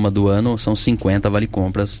toda a soma do ano, são 50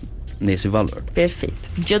 vale-compras nesse valor. Perfeito.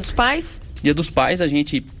 Dia dos Pais? Dia dos Pais, a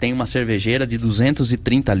gente tem uma cervejeira de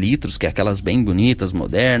 230 litros, que é aquelas bem bonitas,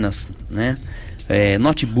 modernas, né?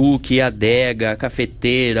 Notebook, adega,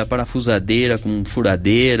 cafeteira, parafusadeira com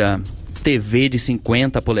furadeira, TV de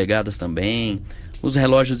 50 polegadas também, os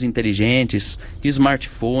relógios inteligentes,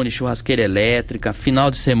 smartphone, churrasqueira elétrica, final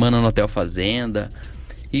de semana no Hotel Fazenda,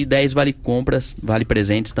 e 10 vale-compras,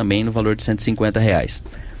 vale-presentes também no valor de R$150.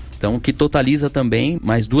 Então, que totaliza também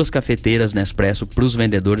mais 2 cafeteiras Nespresso para os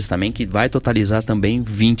vendedores também, que vai totalizar também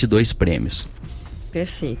 22 prêmios.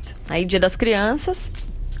 Perfeito. Aí, Dia das Crianças.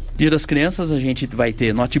 Dia das Crianças, a gente vai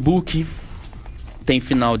ter notebook, tem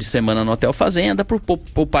final de semana no Hotel Fazenda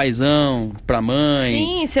pro paizão, pra mãe.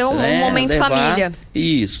 Sim, ser um momento levar, família.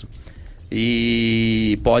 Isso.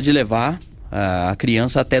 E pode levar a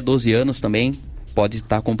criança até 12 anos também, pode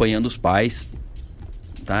estar acompanhando os pais,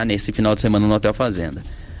 tá? Nesse final de semana no Hotel Fazenda.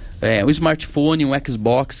 O smartphone, um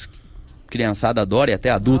Xbox, criançada adora e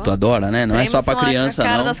até adulto adora, né? Não é só pra criança,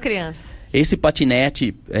 cara não. Das crianças. Esse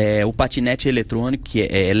patinete, o patinete eletrônico, que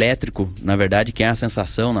é elétrico, na verdade, que é a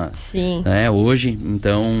sensação hoje.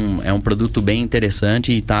 Então, é um produto bem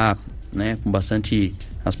interessante e está, né, com bastante...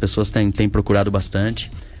 As pessoas têm procurado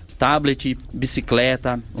bastante. Tablet,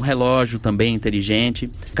 bicicleta, um relógio também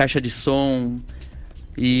inteligente, caixa de som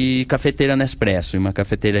e cafeteira Nespresso. E uma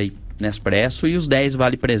cafeteira Nespresso e os 10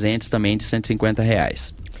 vale-presentes também de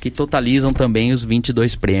R$150, que totalizam também os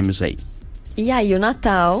 22 prêmios aí. E aí, o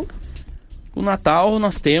Natal... O Natal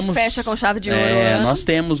nós temos... Fecha com chave de ouro. Nós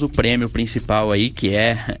temos o prêmio principal aí, que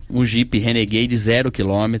é um Jeep Renegade 0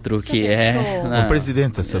 km, que O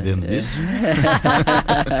presidente tá sabendo disso?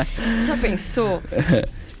 Já pensou?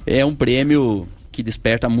 É um prêmio que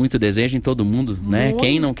desperta muito desejo em todo mundo, né?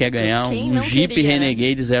 Quem não quer ganhar um Jeep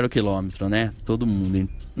Renegade 0 km, né? Todo mundo.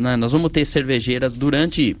 Nós vamos ter cervejeiras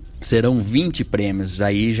serão 20 prêmios,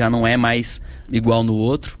 aí já não é mais igual no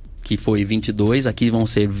outro, que foi 22, aqui vão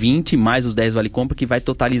ser 20, mais os 10 vale-compra, que vai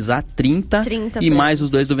totalizar 30 e mais os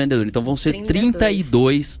 2 do vendedor. Então vão ser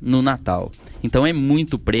 32 no Natal. Então é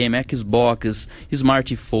muito prêmio, Xbox,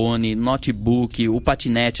 smartphone, notebook, o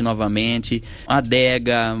patinete novamente,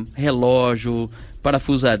 adega, relógio,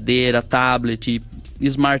 parafusadeira, tablet,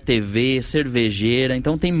 Smart TV, cervejeira.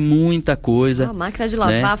 Então tem muita coisa. Máquina de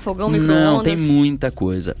lavar, fogão, micro-ondas. Não, tem muita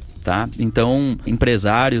coisa, tá? Então,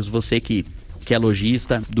 empresários, você que é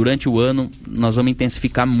lojista, durante o ano nós vamos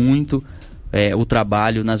intensificar muito o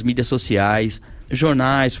trabalho nas mídias sociais,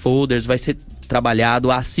 jornais, folders, vai ser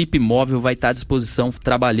trabalhado, a Acipi Móvel vai estar à disposição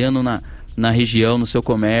trabalhando na região, no seu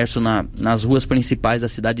comércio, nas ruas principais da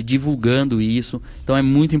cidade, divulgando isso. Então é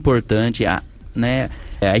muito importante, a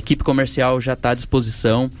equipe comercial já está à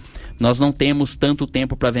disposição. Nós não temos tanto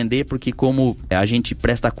tempo para vender, porque como a gente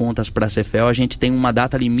presta contas para a Cefel, a gente tem uma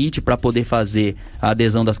data limite para poder fazer a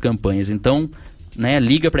adesão das campanhas. Então,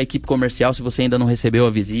 liga para a equipe comercial se você ainda não recebeu a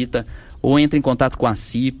visita, ou entre em contato com a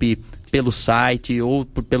Acipi pelo site ou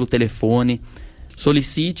pelo telefone.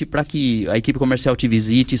 Solicite para que a equipe comercial te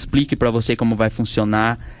visite, explique para você como vai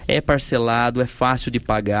funcionar. É parcelado, é fácil de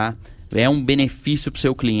pagar, é um benefício para o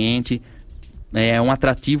seu cliente. É um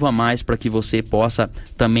atrativo a mais para que você possa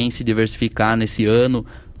também se diversificar nesse ano.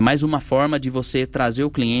 Mais uma forma de você trazer o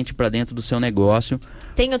cliente para dentro do seu negócio.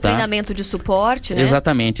 Tem o treinamento de suporte, né?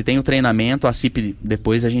 Exatamente, tem o treinamento. A Acipi,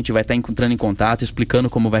 depois a gente vai estar entrando em contato, explicando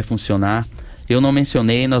como vai funcionar. Eu não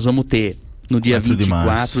mencionei, nós vamos ter no dia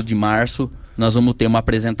 24 de março, nós vamos ter uma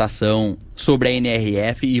apresentação sobre a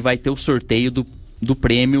NRF e vai ter o sorteio do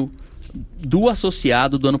prêmio do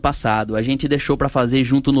associado do ano passado. A gente deixou para fazer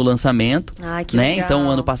junto no lançamento, que legal. Então,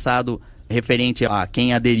 ano passado, referente a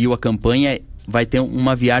quem aderiu à campanha, vai ter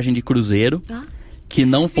uma viagem de cruzeiro que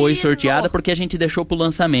não foi sorteada porque a gente deixou para o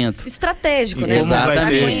lançamento. Estratégico, né?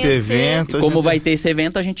 Exatamente. Como vai ter esse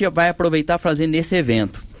evento, a gente vai aproveitar fazer nesse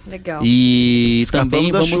evento. Legal. E escapamos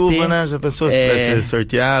também da vamos chuva, ter... né? Já pensou se vai ser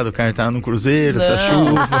sorteado, o cara tá no cruzeiro, essa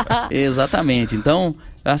chuva. Exatamente. Então,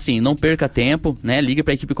 assim, não perca tempo, né? Liga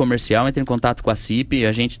para a equipe comercial, entre em contato com a Acipi,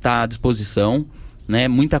 a gente está à disposição, né?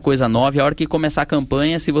 Muita coisa nova. E a hora que começar a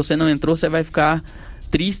campanha, se você não entrou, você vai ficar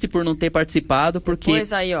triste por não ter participado, porque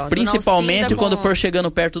principalmente quando for chegando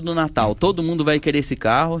perto do Natal, todo mundo vai querer esse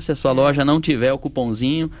carro. Se a sua loja não tiver o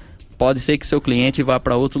cupomzinho, pode ser que seu cliente vá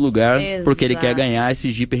para outro lugar. Exato. Porque ele quer ganhar esse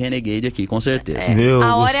Jeep Renegade aqui, com certeza. Viu,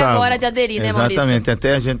 a hora Gustavo? É agora de aderir, né, Maurício? Exatamente,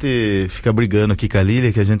 até a gente fica brigando aqui com a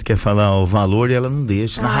Lília, que a gente quer falar o valor e ela não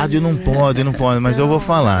deixa. Na rádio não pode, mas eu vou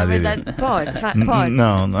falar, Lília. Pode.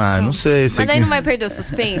 Não sei. Mas daí não vai perder o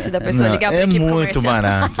suspense da pessoa ligar para a equipe comercial. É muito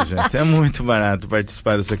barato, gente. É muito barato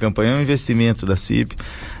participar dessa campanha. É um investimento da Acipi.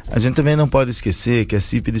 A gente também não pode esquecer que a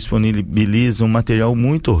Acipi disponibiliza um material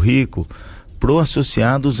muito rico pro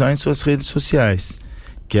associado usar em suas redes sociais,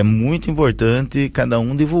 que é muito importante cada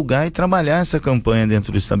um divulgar e trabalhar essa campanha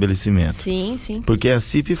dentro do estabelecimento. Sim. Porque a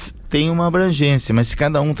Acipi tem uma abrangência, mas se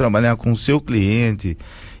cada um trabalhar com o seu cliente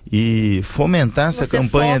e fomentar essa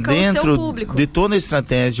campanha dentro de toda a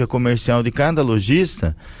estratégia comercial de cada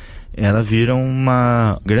lojista, ela vira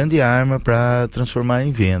uma grande arma para transformar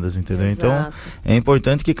em vendas, entendeu? Exato. Então, é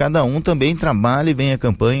importante que cada um também trabalhe bem a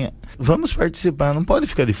campanha. vamos participar, não pode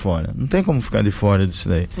ficar de fora, não tem como ficar de fora disso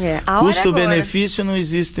daí. Custo-benefício não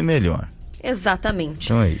existe melhor. Exatamente.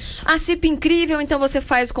 Então é isso. Acipi Incrível, então você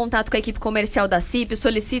faz o contato com a equipe comercial da Acipi,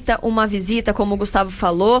 solicita uma visita, como o Gustavo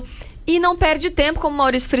falou, e não perde tempo, como o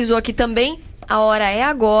Maurício frisou aqui também, a hora é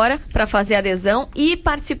agora para fazer adesão e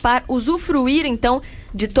participar, usufruir então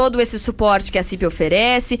de todo esse suporte que a Acipi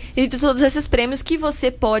oferece e de todos esses prêmios que você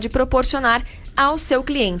pode proporcionar ao seu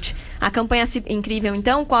cliente. A campanha Acipi Incrível,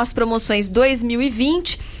 então, com as promoções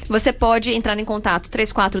 2020, você pode entrar em contato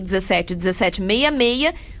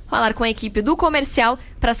 3417-1766, falar com a equipe do comercial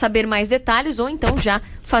para saber mais detalhes ou então já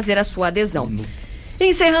fazer a sua adesão.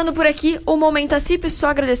 Encerrando por aqui o Momento Acipi, só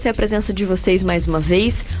agradecer a presença de vocês mais uma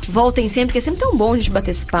vez. Voltem sempre, porque é sempre tão bom a gente bater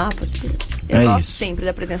esse papo aqui. Eu gosto sempre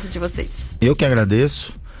da presença de vocês. Eu que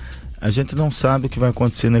agradeço. A gente não sabe o que vai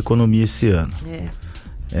acontecer na economia esse ano.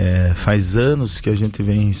 Faz anos que a gente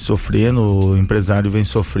vem sofrendo, o empresário vem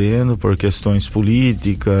sofrendo por questões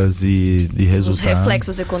políticas e de resultados. Os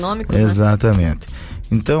reflexos econômicos, Exatamente.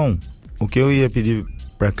 Então, o que eu ia pedir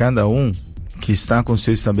para cada um que está com o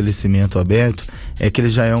seu estabelecimento aberto é que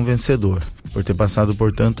ele já é um vencedor, por ter passado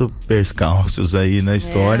por tanto percalços aí na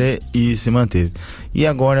história e se manteve. E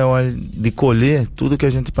agora é hora de colher tudo que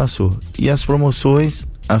a gente passou. E as promoções,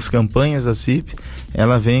 as campanhas da Acipi,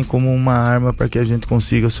 ela vem como uma arma para que a gente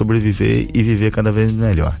consiga sobreviver e viver cada vez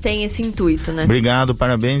melhor. Tem esse intuito, né? Obrigado,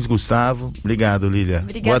 parabéns, Gustavo. Obrigado, Lília.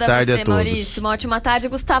 Obrigada. Boa tarde a você, a todos. Maurício. Uma ótima tarde,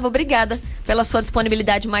 Gustavo. Obrigada pela sua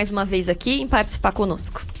disponibilidade mais uma vez aqui em participar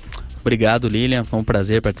conosco. Obrigado, Lilian, foi um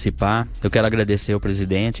prazer participar. Eu quero agradecer ao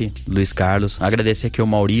presidente, Luiz Carlos, agradecer aqui ao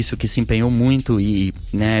Maurício, que se empenhou muito e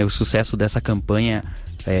o sucesso dessa campanha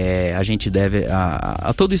a gente deve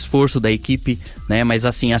a todo o esforço da equipe, mas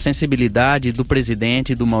assim, a sensibilidade do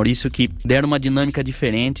presidente e do Maurício, que deram uma dinâmica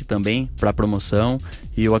diferente também para a promoção,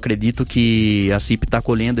 e eu acredito que a Acipi está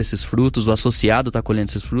colhendo esses frutos, o associado está colhendo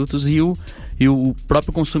esses frutos e o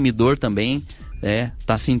próprio consumidor também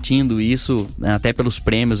tá sentindo isso, até pelos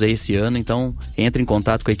prêmios esse ano. Então entre em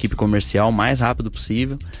contato com a equipe comercial o mais rápido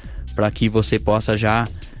possível para que você possa já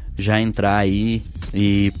entrar aí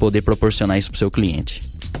e poder proporcionar isso para o seu cliente.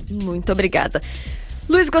 Muito obrigada.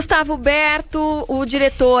 Luiz Gustavo Berto, o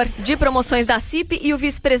diretor de promoções da Acipi, e o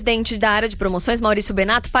vice-presidente da área de promoções, Mauricio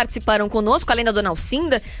Benato, participaram conosco, além da dona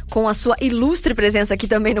Alcinda, com a sua ilustre presença aqui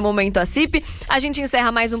também no Momento Acipi. A gente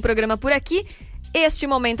encerra mais um programa por aqui. Este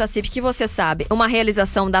Momento Acipi, que você sabe, uma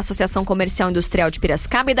realização da Associação Comercial e Industrial de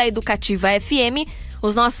Piracicaba e da Educativa FM.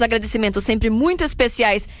 Os nossos agradecimentos sempre muito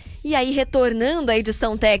especiais. E aí, retornando à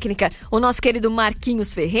edição técnica, o nosso querido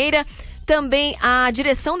Marquinhos Ferreira. Também a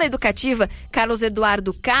direção da Educativa, Carlos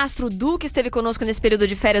Eduardo Castro, Du, que esteve conosco nesse período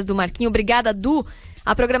de férias do Marquinho. Obrigada, Du.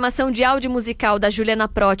 A programação de áudio musical da Juliana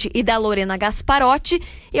Protti e da Lorena Gasparotti.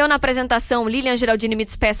 Eu na apresentação, Lilian Geraldini, me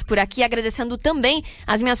despeço por aqui, agradecendo também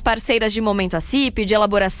as minhas parceiras de Momento Acipi, de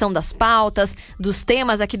elaboração das pautas, dos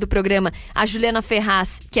temas aqui do programa, a Juliana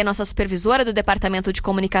Ferraz, que é nossa supervisora do Departamento de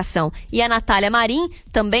Comunicação, e a Natália Marim,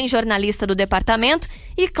 também jornalista do departamento,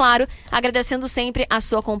 e claro, agradecendo sempre a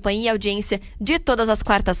sua companhia e audiência de todas as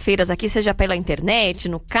quartas-feiras aqui, seja pela internet,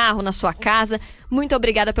 no carro, na sua casa. Muito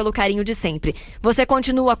obrigada pelo carinho de sempre. Você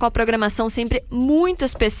continua com a programação sempre muito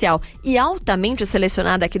especial e altamente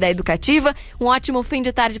selecionada aqui da Educativa. Um ótimo fim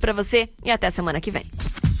de tarde para você e até semana que vem.